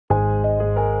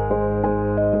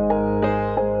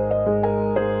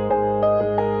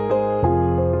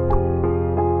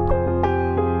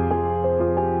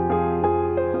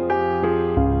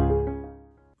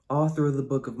author of the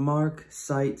book of Mark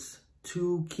cites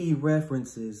two key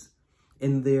references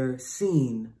in their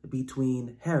scene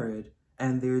between Herod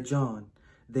and their John.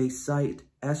 They cite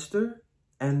Esther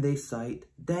and they cite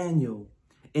Daniel.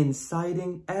 In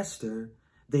citing Esther,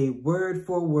 they word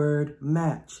for word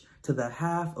match. To the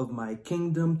half of my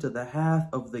kingdom, to the half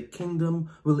of the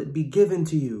kingdom will it be given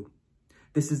to you.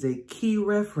 This is a key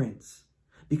reference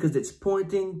because it's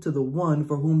pointing to the one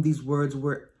for whom these words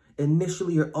were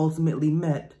initially or ultimately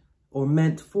meant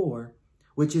for,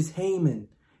 which is Haman.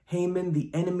 Haman, the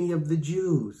enemy of the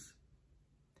Jews.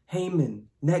 Haman,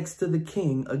 next to the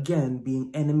king, again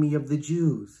being enemy of the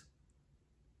Jews.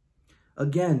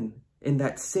 Again, in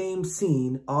that same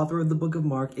scene, author of the book of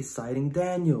Mark is citing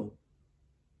Daniel.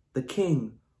 The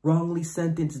king wrongly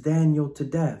sentenced Daniel to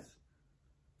death.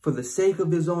 For the sake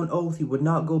of his own oath, he would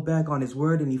not go back on his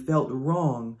word, and he felt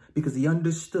wrong because he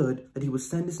understood that he was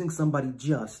sentencing somebody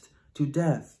just to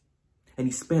death. And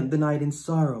he spent the night in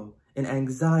sorrow and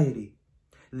anxiety.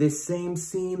 This same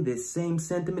scene, this same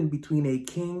sentiment between a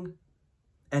king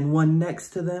and one next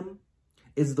to them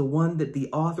is the one that the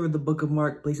author of the book of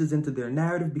Mark places into their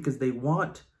narrative because they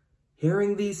want,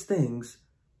 hearing these things,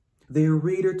 their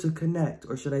reader to connect,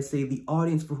 or should I say the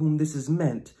audience for whom this is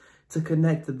meant, to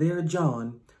connect their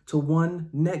John to one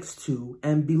next to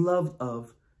and beloved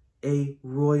of a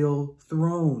royal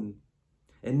throne.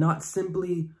 And not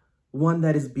simply one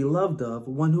that is beloved of,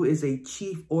 one who is a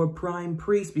chief or prime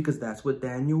priest, because that's what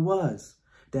Daniel was.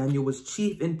 Daniel was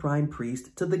chief and prime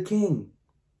priest to the king.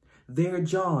 Their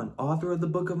John, author of the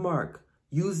book of Mark,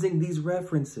 using these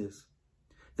references,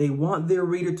 they want their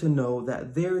reader to know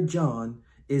that their John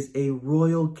is a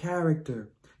royal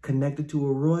character connected to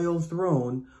a royal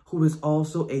throne who is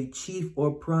also a chief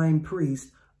or prime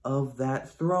priest of that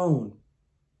throne.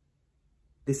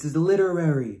 This is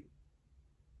literary,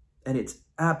 and it's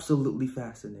absolutely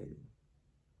fascinating.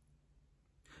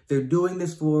 They're doing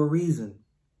this for a reason.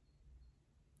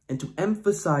 And to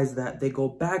emphasize that, they go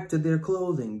back to their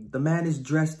clothing. The man is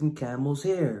dressed in camel's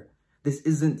hair. This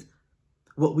isn't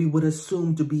what we would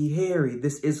assume to be hairy.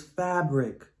 This is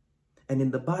fabric. And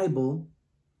in the Bible,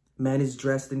 man is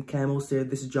dressed in camel's hair.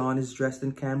 This John is dressed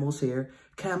in camel's hair.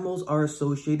 Camels are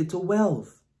associated to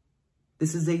wealth.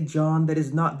 This is a John that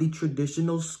is not the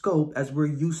traditional scope as we're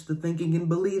used to thinking and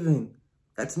believing.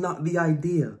 That's not the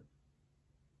idea.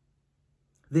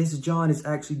 This John is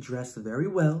actually dressed very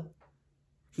well.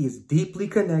 He is deeply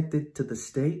connected to the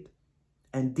state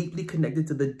and deeply connected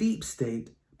to the deep state,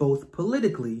 both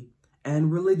politically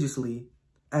and religiously,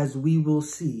 as we will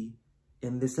see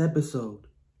in this episode.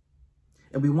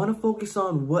 And we want to focus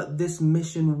on what this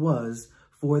mission was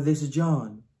for this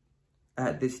John.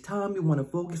 At this time, we want to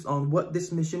focus on what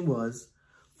this mission was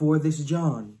for this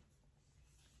John.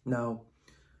 Now,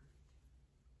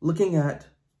 looking at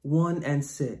 1 and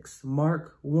 6,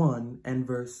 Mark 1 and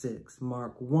verse 6.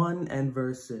 Mark 1 and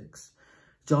verse 6.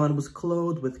 John was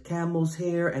clothed with camel's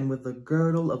hair and with a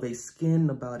girdle of a skin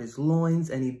about his loins,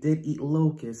 and he did eat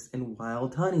locusts and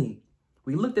wild honey.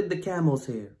 We looked at the camel's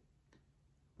hair.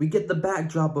 We get the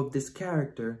backdrop of this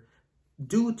character.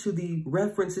 Due to the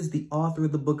references the author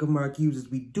of the book of Mark uses,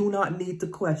 we do not need to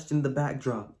question the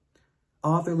backdrop.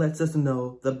 Author lets us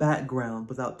know the background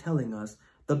without telling us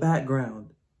the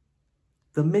background.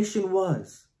 The mission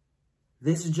was,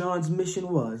 this John's mission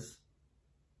was,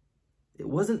 it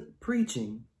wasn't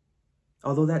preaching,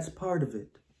 although that's part of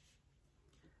it.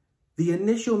 The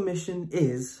initial mission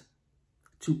is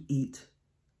to eat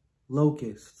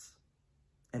locusts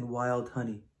and wild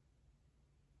honey.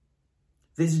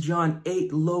 This John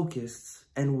ate locusts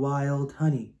and wild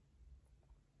honey.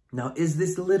 Now, is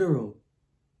this literal?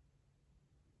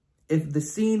 If the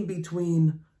scene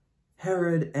between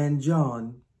Herod and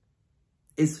John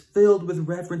is filled with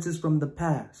references from the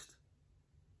past,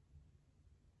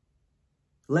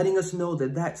 letting us know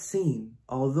that that scene,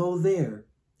 although there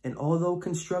and although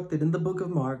constructed in the book of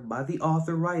Mark by the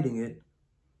author writing it,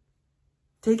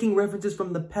 taking references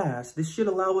from the past, this should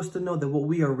allow us to know that what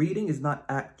we are reading is not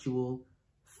actual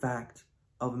fact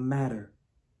of matter.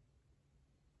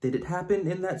 Did it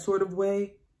happen in that sort of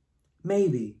way?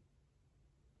 Maybe.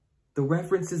 The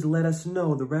references let us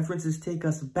know, the references take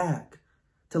us back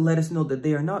to let us know that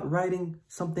they are not writing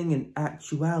something in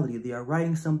actuality. They are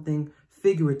writing something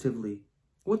figuratively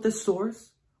with a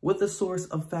source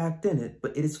of fact in it,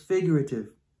 but it is figurative.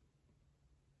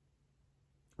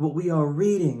 What we are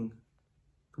reading,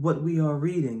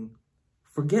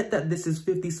 forget that this is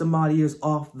 50 some odd years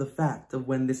off the fact of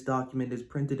when this document is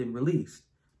printed and released.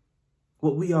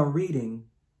 What we are reading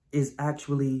is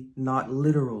actually not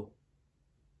literal.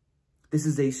 This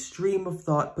is a stream of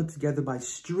thought put together by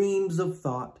streams of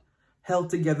thought held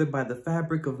together by the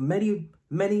fabric of many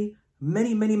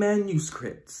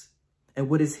manuscripts. And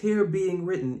what is here being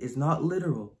written is not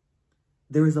literal.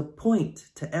 There is a point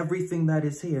to everything that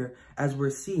is here, as we're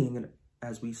seeing and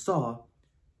as we saw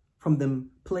from them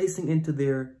placing into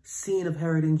their scene of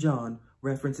Herod and John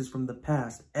references from the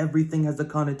past. Everything has a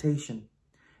connotation.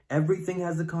 Everything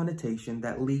has a connotation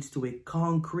that leads to a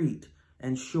concrete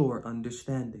and sure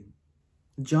understanding.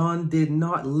 John did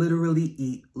not literally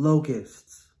eat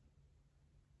locusts.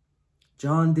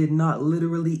 John did not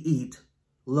literally eat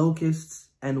locusts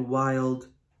and wild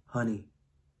honey.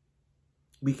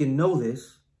 We can know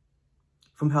this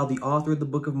from how the author of the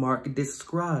book of Mark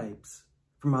describes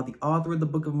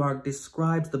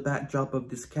the backdrop of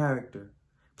this character,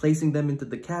 placing them into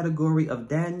the category of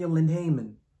Daniel and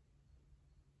Haman.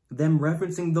 Them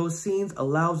referencing those scenes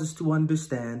allows us to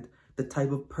understand the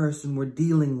type of person we're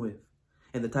dealing with,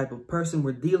 and the type of person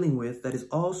we're dealing with that is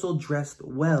also dressed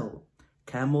well.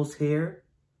 Camel's hair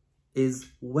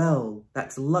is well.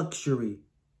 That's luxury.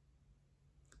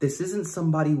 This isn't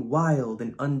somebody wild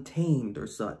and untamed or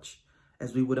such,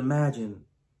 as we would imagine.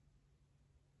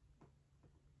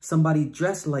 Somebody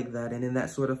dressed like that and in that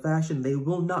sort of fashion, they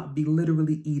will not be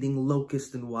literally eating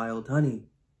locust and wild honey.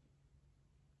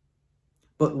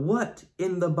 But what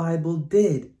in the Bible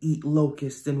did eat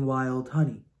locust and wild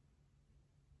honey?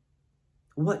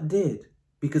 What did?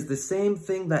 Because the same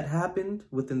thing that happened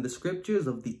within the scriptures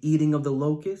of the eating of the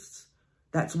locusts,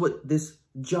 that's what this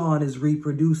John is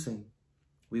reproducing.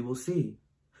 We will see.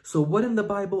 So what in the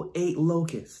Bible ate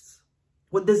locusts?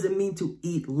 What does it mean to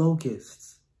eat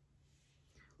locusts?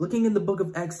 Looking in the book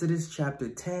of Exodus chapter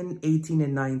 10, 18,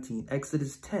 and 19.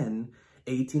 Exodus 10,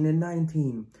 18, and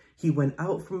 19. He went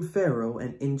out from Pharaoh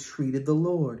and entreated the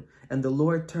Lord. And the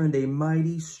Lord turned a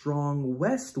mighty strong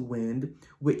west wind,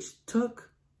 which took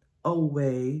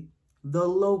away the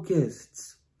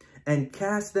locusts and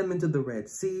cast them into the Red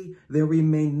Sea. There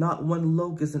remained not one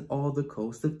locust in all the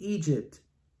coast of Egypt.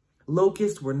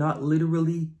 Locusts were not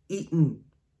literally eaten.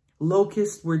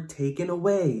 Locusts were taken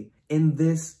away in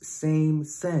this same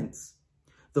sense.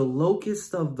 The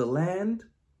locusts of the land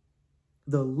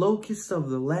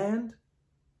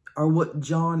are what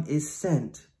John is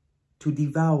sent to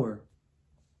devour.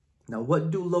 Now,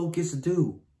 what do locusts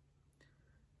do?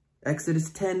 Exodus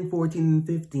 10, 14, and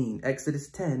 15. Exodus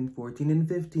 10, 14, and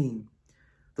 15.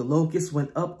 The locusts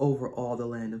went up over all the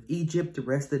land of Egypt,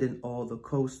 rested in all the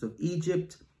coast of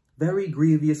Egypt. Very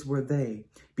grievous were they.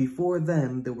 Before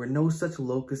them there were no such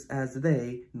locusts as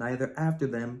they, neither after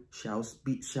them shall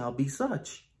be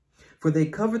such. For they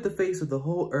covered the face of the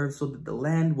whole earth so that the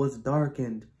land was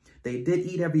darkened. They did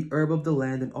eat every herb of the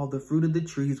land and all the fruit of the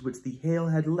trees which the hail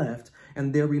had left,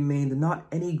 and there remained not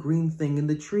any green thing in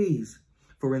the trees.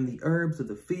 For in the herbs of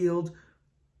the field,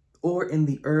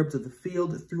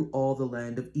 through all the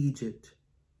land of Egypt.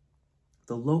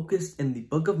 The locusts in the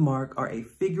book of Mark are a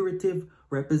figurative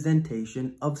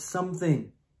representation of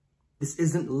something. This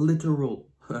isn't literal.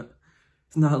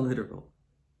 It's not literal.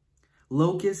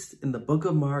 Locusts in the book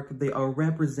of Mark, they are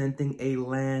representing a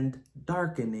land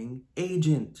darkening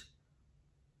agent.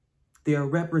 They are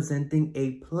representing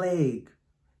a plague,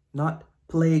 not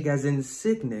plague as in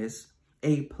sickness,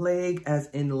 a plague as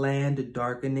in land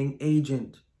darkening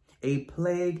agent, a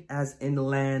plague as in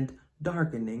land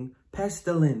darkening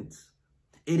pestilence.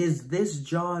 It is this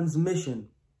John's mission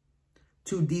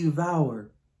to devour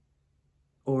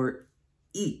or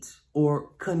eat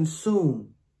or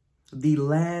consume the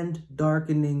land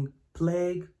darkening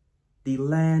plague, the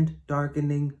land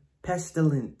darkening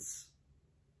pestilence.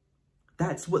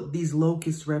 That's what these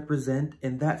locusts represent,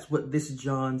 and that's what this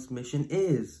John's mission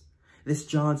is. This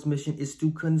John's mission is to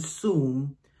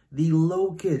consume the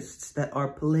locusts that are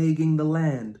plaguing the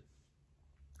land.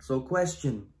 So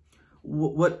question,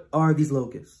 what are these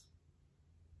locusts?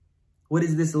 What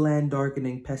is this land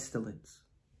darkening pestilence?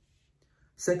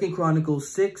 2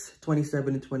 Chronicles 6,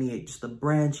 27 and 28, just to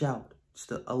branch out, just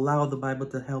to allow the Bible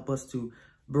to help us to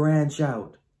branch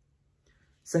out.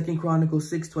 2 Chronicles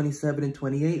 6, 27 and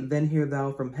 28, Then hear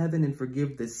thou from heaven and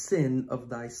forgive the sin of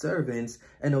thy servants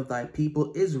and of thy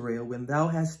people Israel, when thou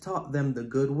hast taught them the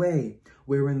good way,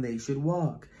 wherein they should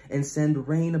walk, and send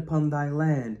rain upon thy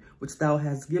land, which thou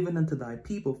hast given unto thy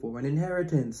people for an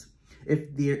inheritance.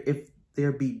 If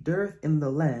there be dearth in the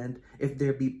land, if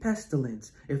there be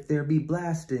pestilence, if there be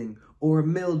blasting, or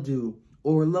mildew,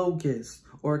 or locusts,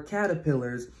 or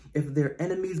caterpillars, if their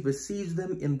enemies besiege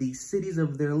them in the cities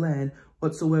of their land,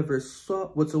 whatsoever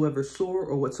sore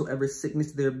or whatsoever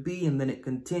sickness there be, and then it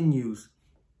continues.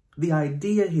 The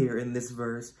idea here in this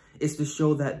verse is to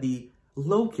show that the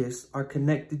locusts are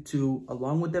connected to,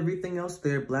 along with everything else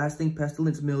there, blasting,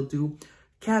 pestilence, mildew,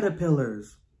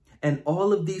 caterpillars. And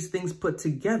all of these things put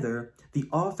together, the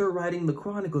author writing the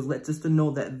Chronicles lets us to know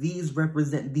that these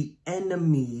represent the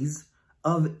enemies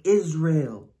of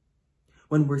Israel.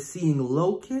 When we're seeing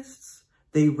locusts,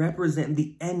 they represent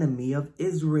the enemy of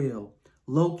Israel.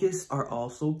 Locusts are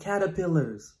also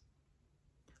caterpillars.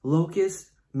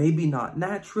 Locusts, maybe not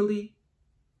naturally,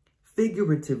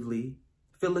 figuratively,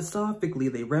 philosophically,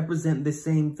 they represent the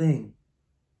same thing.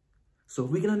 So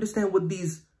if we can understand what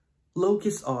these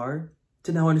locusts are,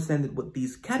 to now understand what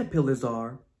these caterpillars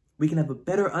are, we can have a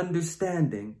better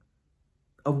understanding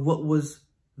of what was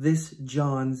this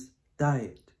John's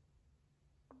diet.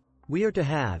 We are to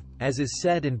have, as is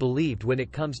said and believed when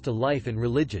it comes to life and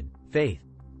religion, faith.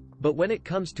 But when it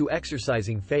comes to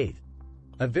exercising faith,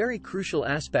 a very crucial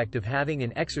aspect of having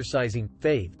and exercising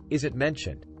faith isn't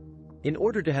mentioned. In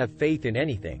order to have faith in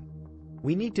anything,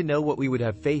 we need to know what we would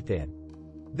have faith in.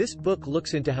 This book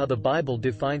looks into how the Bible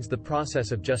defines the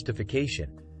process of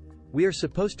justification. We are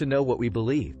supposed to know what we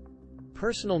believe.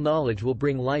 Personal knowledge will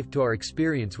bring life to our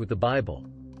experience with the Bible.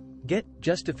 Get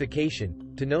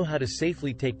justification to know how to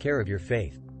safely take care of your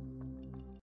faith.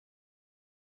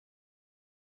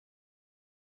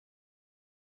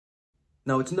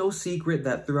 Now, it's no secret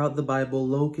that throughout the Bible,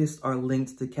 locusts are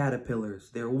linked to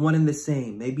caterpillars. They're one and the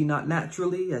same, maybe not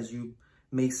naturally, as you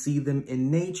may see them in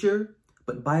nature,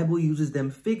 but Bible uses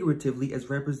them figuratively as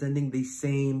representing the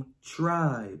same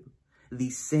tribe, the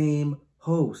same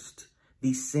host,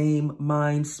 the same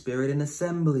mind, spirit, and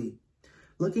assembly.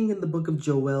 Looking in the book of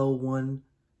Joel 1,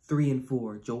 3 and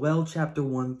 4, Joel chapter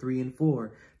 1, 3 and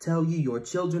 4, tell ye your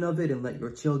children of it, and let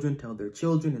your children tell their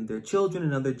children, and their children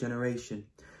another generation.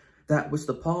 That which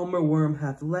the palmer worm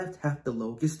hath left, hath the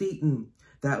locust eaten.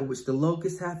 That which the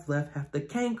locust hath left, hath the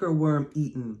canker worm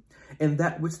eaten. And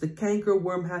that which the canker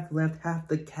worm hath left, hath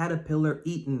the caterpillar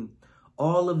eaten.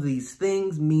 All of these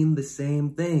things mean the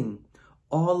same thing.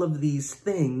 All of these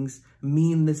things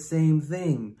mean the same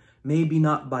thing. Maybe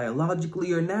not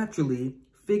biologically or naturally,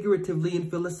 figuratively and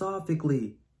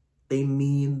philosophically. They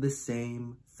mean the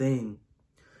same thing.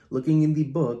 Looking in the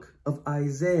book of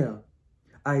Isaiah,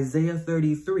 Isaiah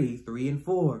 33, 3 and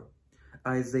 4.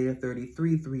 Isaiah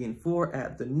 33, 3 and 4,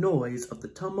 at the noise of the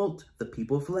tumult, the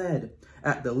people fled.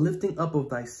 At the lifting up of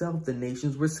thyself, the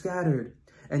nations were scattered.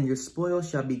 And your spoil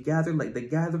shall be gathered like the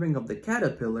gathering of the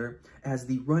caterpillar, as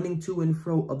the running to and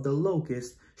fro of the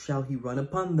locust shall he run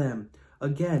upon them.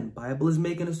 Again, Bible is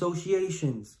making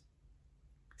associations.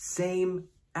 Same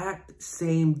act,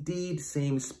 same deed,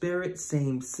 same spirit,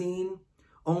 same scene.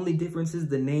 Only difference is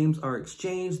the names are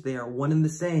exchanged. They are one and the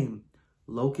same.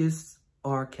 Locusts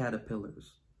are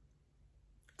caterpillars.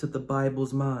 To the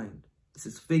Bible's mind, this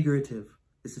is figurative.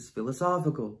 This is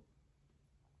philosophical.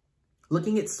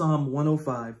 Looking at Psalm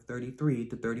 105, 33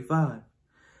 to 35.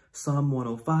 Psalm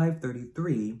 105,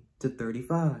 33 to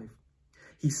 35.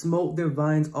 He smote their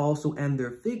vines also and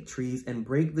their fig trees, and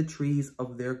brake the trees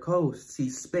of their coasts. He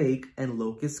spake, and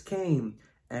locusts came,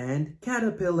 and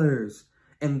caterpillars,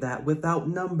 and that without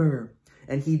number.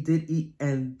 And he did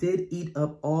eat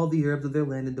up all the herbs of their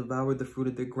land, and devoured the fruit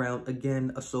of their ground.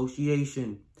 Again,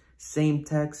 association. Same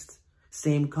text,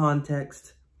 same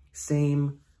context,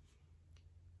 same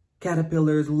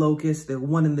caterpillars, locusts, they're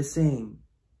one and the same.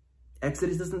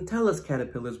 Exodus doesn't tell us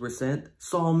caterpillars were sent.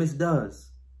 Psalmist does.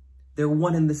 They're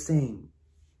one and the same.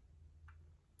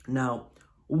 Now,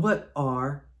 what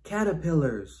are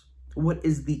caterpillars? What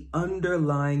is the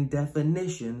underlying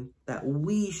definition that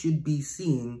we should be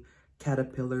seeing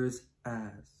caterpillars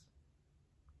as?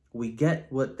 We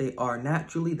get what they are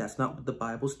naturally. That's not what the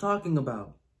Bible's talking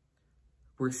about.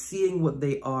 We're seeing what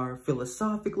they are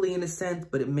philosophically in a sense,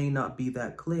 but it may not be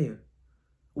that clear.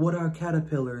 What are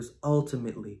caterpillars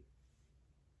ultimately?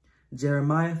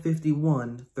 Jeremiah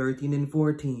 51, 13 and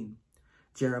 14.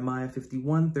 Jeremiah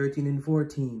 51, 13 and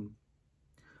 14.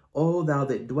 O thou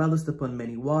that dwellest upon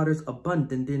many waters,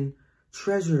 abundant in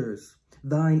treasures,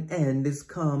 thine end is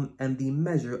come, and the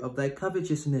measure of thy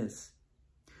covetousness.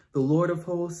 The Lord of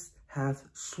hosts hath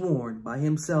sworn by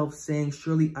himself, saying,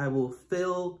 surely I will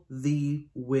fill thee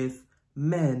with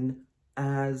men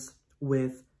as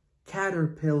with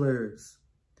caterpillars,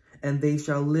 and they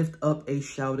shall lift up a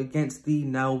shout against thee.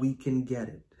 Now we can get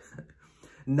it.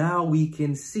 Now we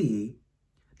can see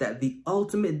that the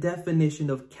ultimate definition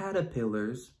of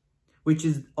caterpillars, which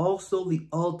is also the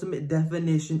ultimate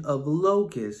definition of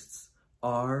locusts,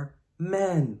 are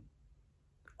men,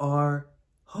 are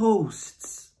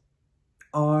hosts,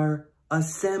 are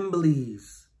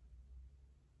assemblies,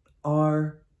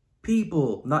 are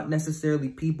people, not necessarily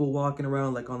people walking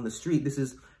around like on the street. This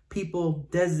is people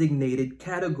designated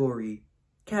category,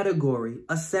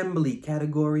 assembly,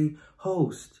 category,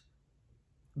 host.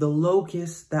 The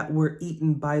locusts that were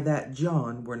eaten by that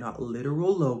John were not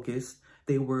literal locusts.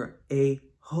 They were a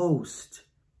host,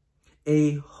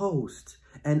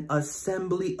 an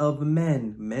assembly of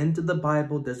men. Men to the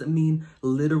Bible doesn't mean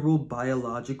literal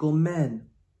biological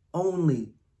men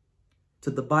only.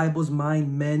 To the Bible's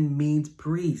mind, men means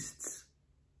priests.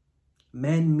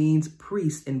 Men means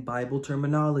priests in Bible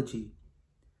terminology.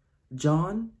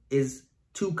 John is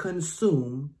to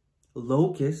consume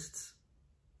locusts.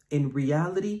 In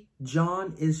reality,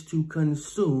 John is to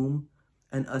consume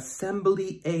an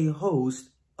assembly, a host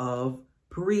of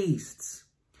priests.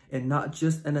 And not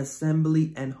just an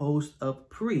assembly and host of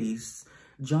priests.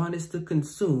 John is to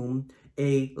consume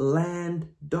a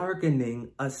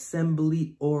land-darkening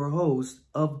assembly or host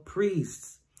of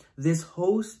priests. This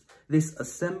host, this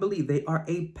assembly, they are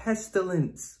a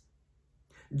pestilence.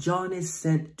 John is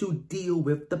sent to deal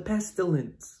with the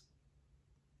pestilence.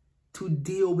 To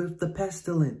deal with the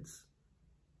pestilence.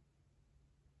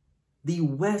 The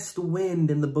west wind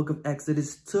in the book of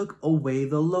Exodus took away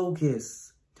the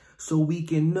locusts. So we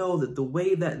can know that the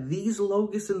way that these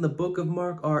locusts in the book of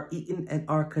Mark are eaten and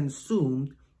are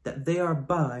consumed, that they are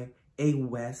by a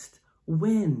west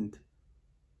wind.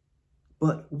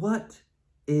 But what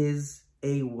is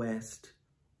a west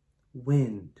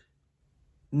wind?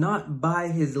 Not by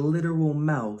his literal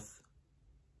mouth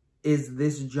is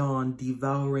this John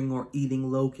devouring or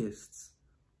eating locusts.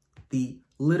 The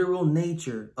literal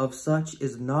nature of such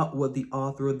is not what the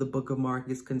author of the book of Mark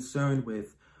is concerned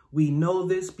with. We know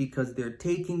this because they're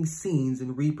taking scenes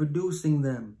and reproducing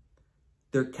them.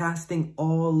 They're casting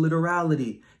all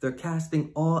literality. They're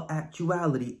casting all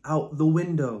actuality out the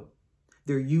window.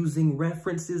 They're using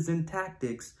references and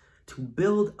tactics to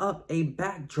build up a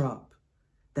backdrop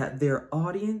that their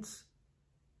audience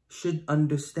should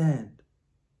understand.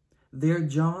 Their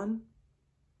John,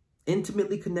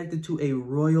 intimately connected to a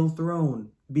royal throne,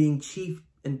 being chief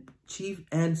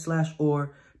and slash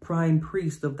or prime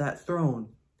priest of that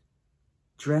throne,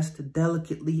 dressed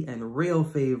delicately and real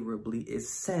favorably, is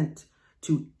sent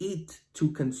to eat,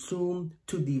 to consume,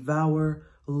 to devour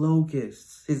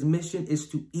locusts. His mission is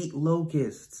to eat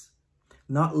locusts,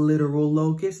 not literal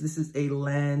locusts. This is a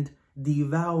land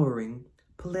devouring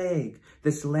plague.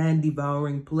 This land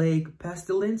devouring plague,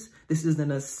 pestilence, this is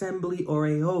an assembly or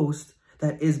a host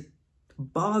that is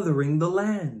bothering the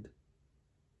land.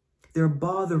 They're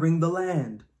bothering the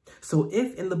land. So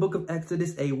if in the book of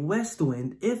Exodus a west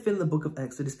wind, took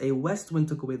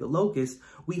away the locusts,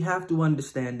 we have to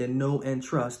understand and know and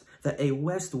trust that a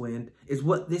west wind is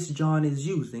what this John is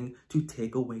using to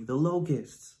take away the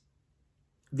locusts.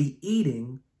 The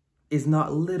eating is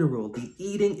not literal. The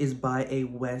eating is by a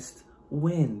west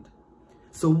wind.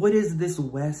 So what is this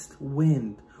west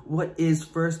wind? What is,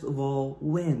 first of all,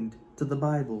 wind to the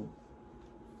Bible?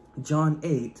 John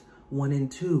 8, 1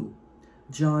 and 2.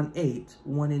 John 8,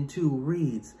 1 and 2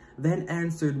 reads, Then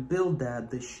answered Bildad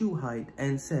the Shuhite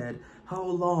and said, How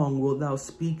long wilt thou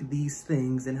speak these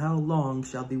things, and how long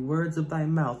shall the words of thy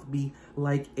mouth be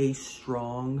like a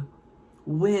strong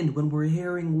wind? When we're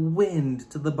hearing wind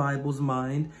to the Bible's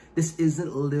mind, this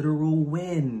isn't literal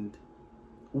wind.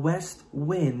 West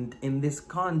wind in this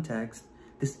context,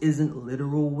 this isn't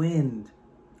literal wind.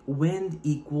 Wind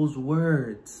equals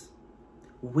words.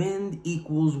 Wind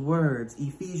equals words.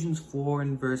 Ephesians 4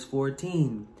 and verse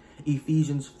 14.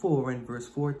 Ephesians 4 and verse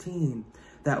 14.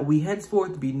 That we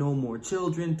henceforth be no more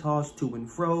children, tossed to and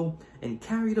fro, and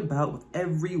carried about with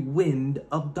every wind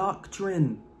of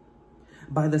doctrine,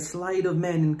 by the sleight of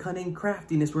men and cunning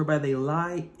craftiness, whereby they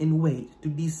lie in wait to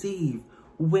deceive.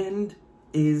 Wind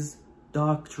is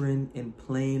doctrine in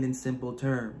plain and simple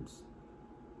terms.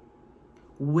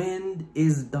 Wind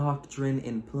is doctrine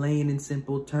in plain and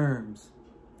simple terms.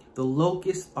 The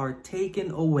locusts are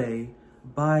taken away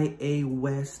by a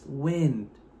west wind.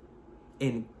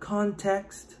 In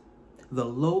context, the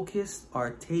locusts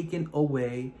are taken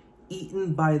away,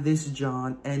 eaten by this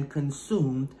John, and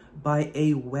consumed by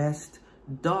a west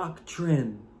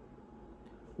doctrine.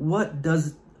 What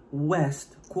does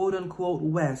west, quote unquote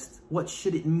west, what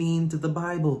should it mean to the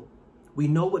Bible? We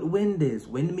know what wind is.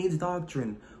 Wind means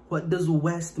doctrine. What does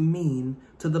west mean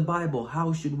to the Bible?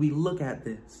 How should we look at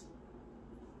this?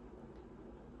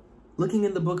 Looking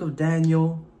in the book of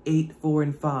Daniel 8, 4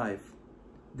 and 5.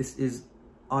 This is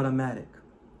automatic.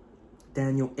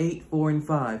 Daniel 8, 4 and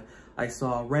 5. I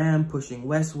saw a ram pushing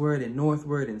westward and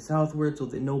northward and southward, so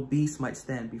that no beast might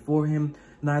stand before him.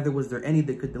 Neither was there any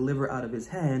that could deliver out of his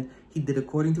hand. He did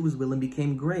according to his will and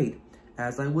became great.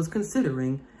 As I was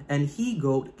considering, an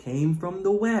he-goat came from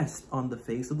the west on the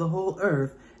face of the whole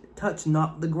earth, touched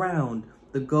not the ground.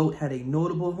 The goat had a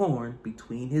notable horn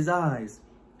between his eyes.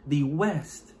 The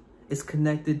west is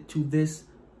connected to this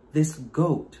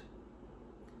goat.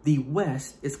 The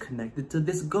West is connected to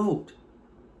this goat.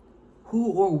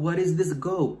 Who or what is this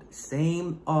goat?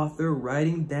 Same author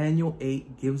writing Daniel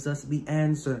 8 gives us the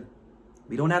answer.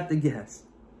 We don't have to guess.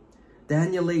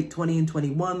 Daniel 8:20 and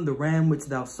 21, the ram which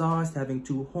thou sawest having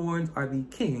 2 horns are the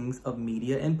kings of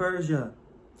Media and Persia.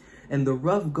 And the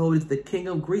rough goat is the king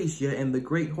of Grecia, and the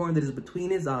great horn that is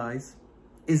between his eyes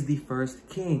is the first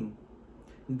king.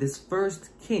 This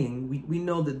first king, we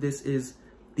know that this is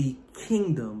the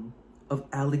kingdom of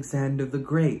Alexander the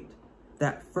Great.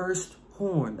 That first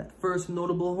horn, that first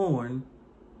notable horn,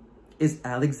 is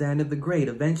Alexander the Great.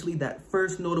 Eventually, that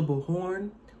first notable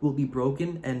horn will be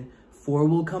broken and 4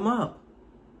 will come up.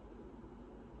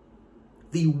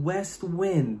 The west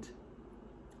wind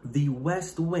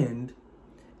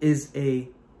is a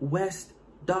West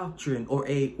doctrine or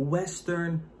a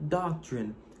Western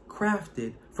doctrine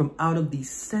crafted from out of the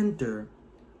center,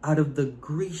 out of the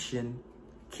Grecian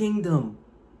kingdom.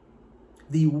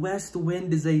 The west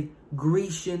wind is a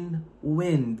Grecian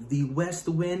wind. The west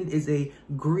wind is a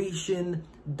Grecian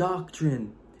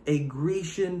doctrine. A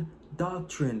Grecian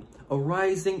doctrine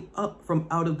arising up from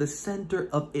out of the center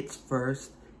of its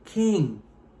first king.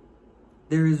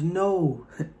 There is no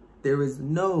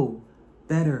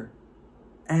better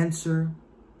answer.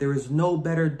 There is no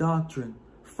better doctrine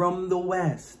from the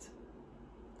West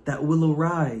that will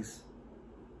arise,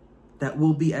 that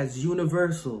will be as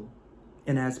universal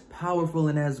and as powerful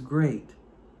and as great.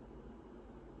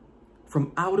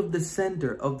 From out of the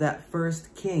center of that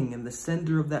first king, and the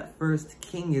center of that first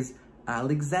king is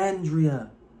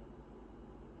Alexandria.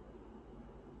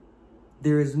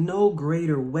 There is no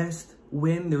greater west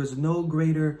wind, there is no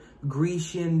greater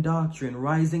Grecian doctrine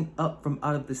rising up from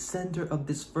out of the center of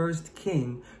this first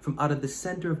king, from out of the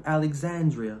center of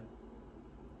Alexandria,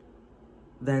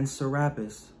 than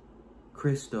Serapis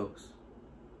Christos.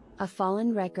 A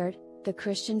Fallen Record, The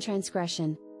Christian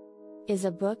Transgression, is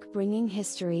a book bringing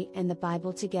history and the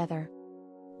Bible together.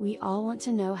 We all want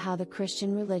to know how the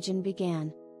Christian religion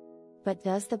began. But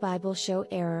does the Bible show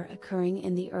error occurring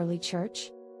in the early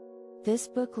church? This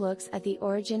book looks at the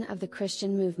origin of the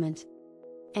Christian movement,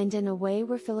 and in a way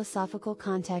where philosophical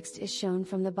context is shown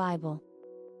from the Bible.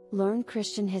 Learn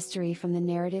Christian history from the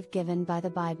narrative given by the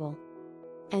Bible,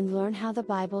 and learn how the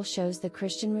Bible shows the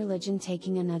Christian religion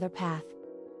taking another path.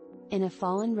 In A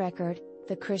Fallen Record,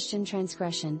 The Christian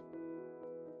Transgression.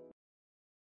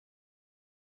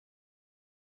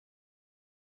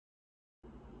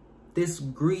 This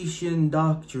Grecian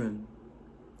doctrine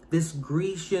is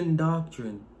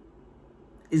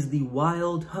the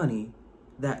wild honey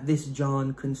that this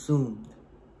John consumed.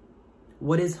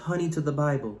 What is honey to the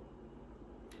Bible?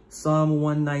 Psalm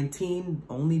 119,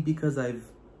 only because I've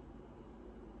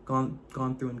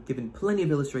gone through and given plenty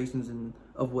of illustrations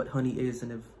of what honey is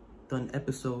and have done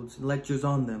episodes and lectures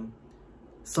on them.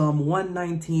 Psalm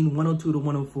 119, 102 to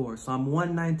 104. Psalm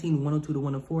 119, 102 to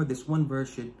 104. This one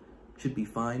verse should be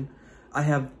fine. I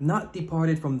have not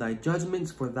departed from thy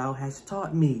judgments, for thou hast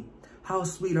taught me. How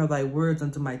sweet are thy words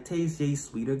unto my taste, yea,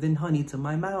 sweeter than honey to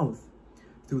my mouth.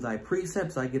 Through thy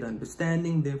precepts I get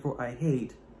understanding, therefore I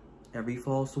hate every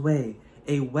false way.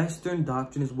 A Western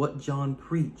doctrine is what John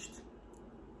preached,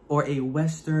 or a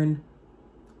Western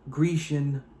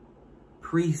Grecian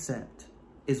precept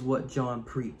is what John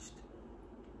preached.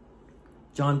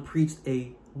 John preached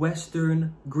a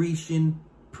Western Grecian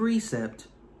precept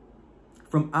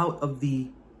from out of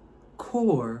the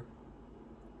core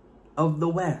of the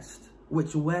West,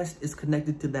 which West is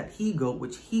connected to that he-goat,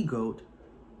 which he-goat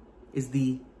is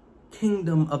the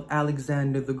kingdom of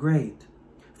Alexander the Great.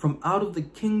 From out of the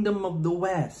kingdom of the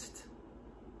West,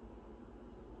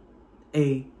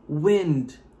 a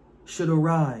wind should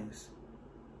arise.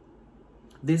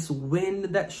 This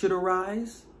wind that should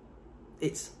arise,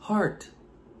 its heart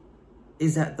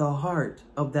is at the heart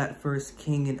of that first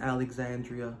king in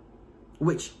Alexandria.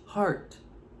 Which heart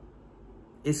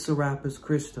is Serapis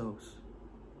Christos?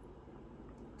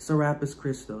 Serapis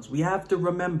Christos. We have to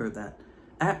remember that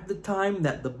at the time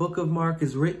that the book of Mark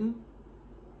is written,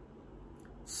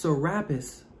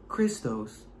 Serapis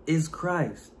Christos is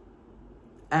Christ.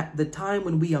 At the time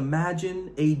when we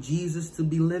imagine a Jesus to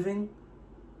be living,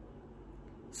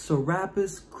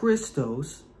 Serapis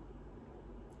Christos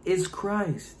is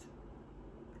Christ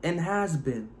and has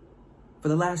been for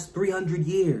the last 300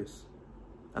 years.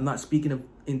 I'm not speaking of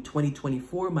in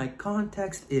 2024. My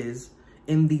context is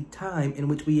in the time in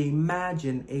which we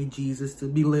imagine a Jesus to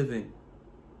be living.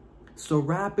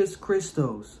 Serapis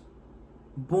Christos,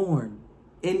 born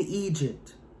in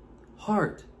Egypt,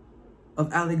 heart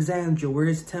of Alexandria, where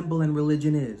his temple and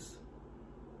religion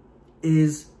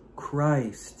is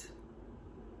Christ.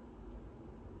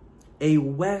 A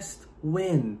west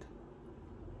wind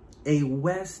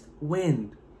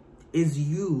is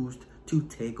used to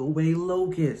take away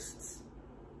locusts.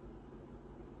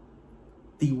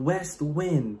 The west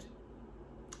wind,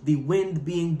 the wind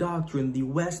being doctrine, the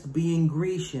west being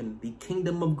Grecian, the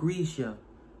kingdom of Grecia.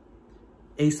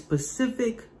 A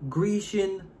specific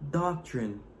Grecian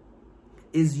doctrine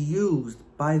is used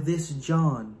by this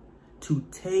John to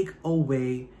take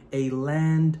away a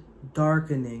land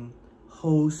darkening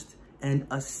host and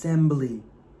assembly.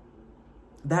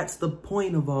 That's the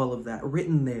point of all of that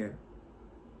written there.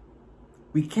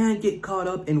 We can't get caught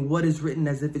up in what is written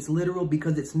as if it's literal,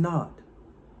 because it's not.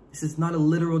 This is not a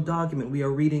literal document. We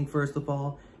are reading, first of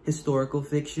all, historical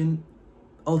fiction,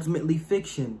 ultimately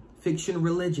fiction, fiction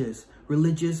religious,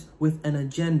 religious with an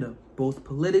agenda, both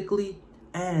politically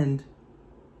and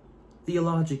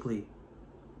theologically.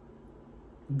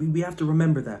 We have to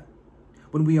remember that.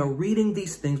 When we are reading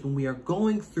these things, when we are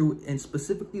going through, and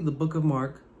specifically the book of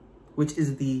Mark, which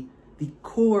is the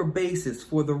core basis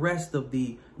for the rest of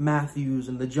the Matthews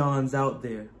and the Johns out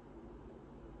there,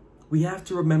 we have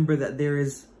to remember that there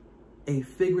is a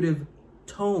figurative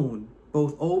tone,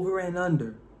 both over and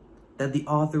under, that the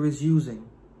author is using.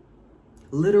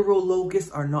 Literal locusts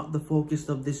are not the focus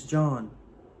of this John.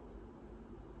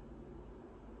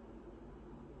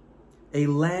 A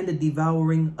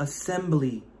land-devouring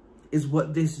assembly is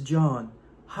what this John,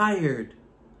 hired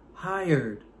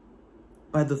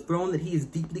by the throne that he is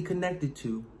deeply connected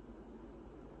to,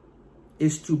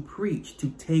 is to preach, to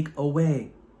take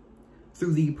away.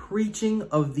 Through the preaching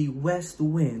of the west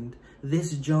wind,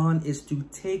 this John is to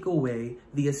take away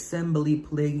the assembly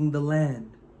plaguing the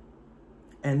land.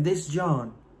 And this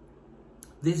John,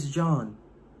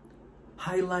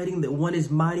 highlighting that one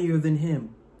is mightier than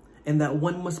him, and that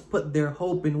one must put their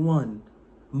hope in one,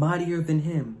 mightier than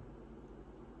him.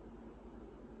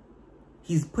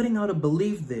 He's putting out a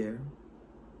belief there,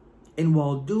 and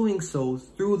while doing so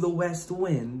through the west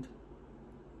wind,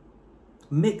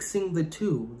 mixing the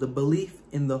two, the belief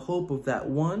in the hope of that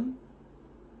one,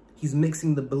 he's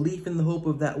mixing the belief in the hope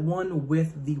of that one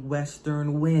with the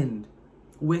western wind,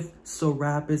 with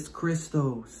Serapis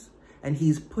Christos. And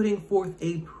he's putting forth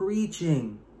a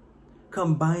preaching,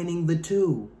 combining the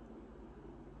two.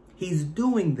 He's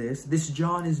doing this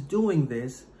John is doing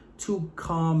this to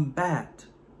combat,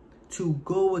 to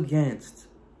go against,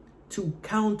 to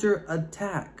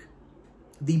counterattack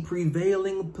the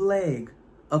prevailing plague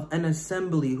of an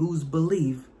assembly whose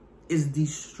belief is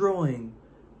destroying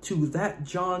to that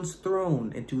John's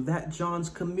throne and to that John's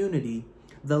community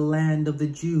the land of the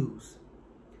Jews.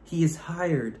 He is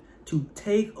hired to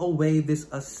take away this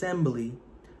assembly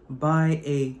by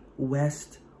a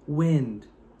west wind.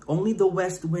 Only the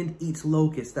west wind eats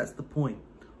locusts, that's the point.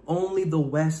 Only the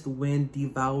west wind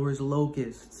devours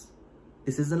locusts.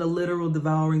 This isn't a literal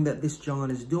devouring that this John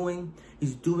is doing.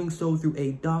 He's doing so through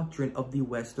a doctrine of the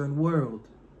Western world.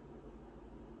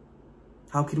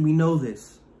 How can we know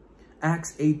this?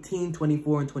 Acts 18,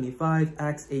 24 and 25,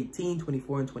 Acts 18,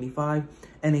 24 and 25,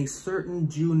 and a certain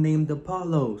Jew named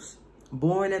Apollos,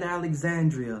 born at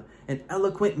Alexandria, an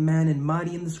eloquent man and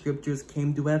mighty in the scriptures,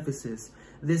 came to Ephesus.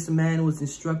 This man was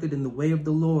instructed in the way of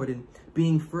the Lord, and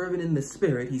being fervent in the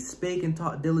Spirit, he spake and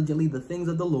taught diligently the things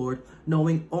of the Lord,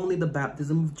 knowing only the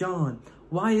baptism of John.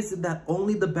 Why is it that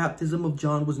only the baptism of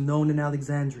John was known in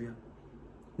Alexandria?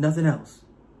 Nothing else.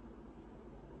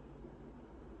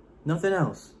 Nothing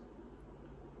else.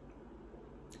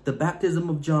 The baptism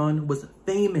of John was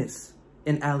famous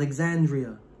in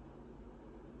Alexandria.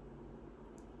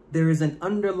 There is an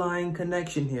underlying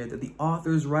connection here that the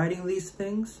authors writing these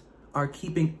things are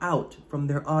keeping out from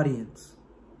their audience,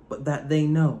 but that they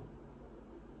know.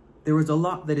 There is a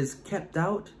lot that is kept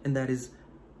out and that is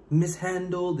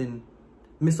mishandled and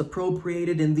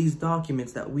misappropriated in these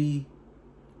documents that we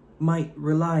might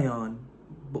rely on,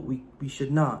 but we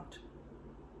should not.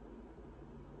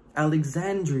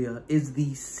 Alexandria is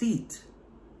the seat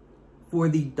for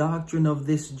the doctrine of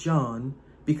this John,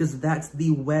 because that's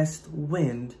the west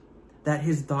wind that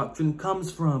his doctrine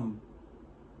comes from.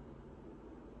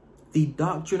 The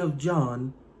doctrine of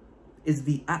John is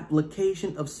the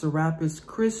application of Serapis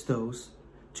Christos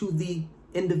to the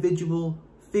individual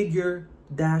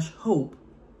figure-hope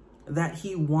that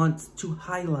he wants to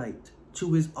highlight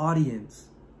to his audience.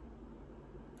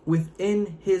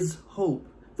 Within his hope,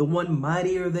 the one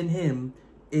mightier than him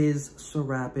is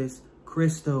Serapis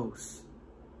Christos.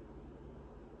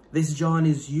 This John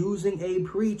is using a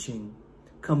preaching,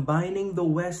 combining the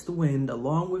west wind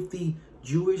along with the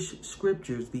Jewish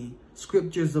scriptures, the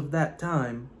scriptures of that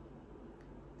time,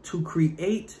 to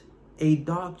create a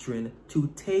doctrine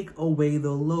to take away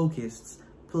the locusts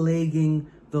plaguing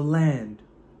the land.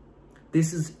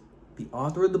 This is the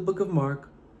author of the book of Mark.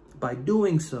 By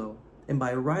doing so, and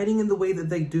by writing in the way that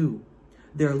they do,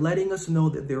 they're letting us know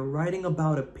that they're writing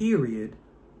about a period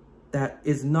that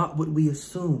is not what we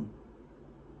assume.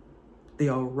 They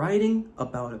are writing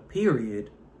about a period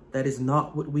that is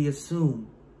not what we assume.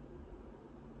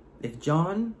 If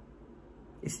John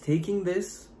is taking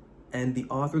this, and the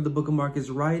author of the book of Mark is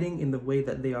writing in the way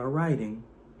that they are writing,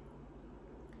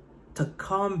 to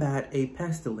combat a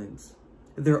pestilence,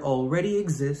 there already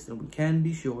exists, and we can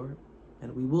be sure,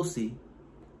 and we will see,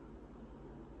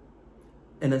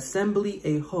 an assembly,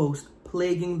 a host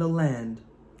plaguing the land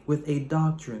with a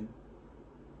doctrine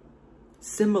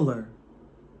similar,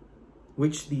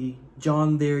 which the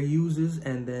John there uses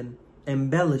and then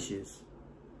embellishes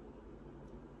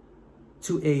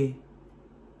to a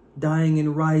dying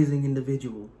and rising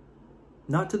individual.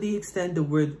 Not to the extent of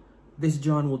where this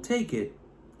John will take it,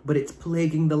 but it's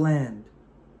plaguing the land.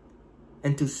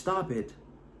 And to stop it,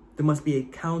 there must be a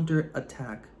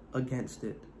counter-attack against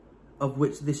it, of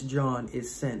which this John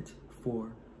is sent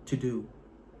for to do.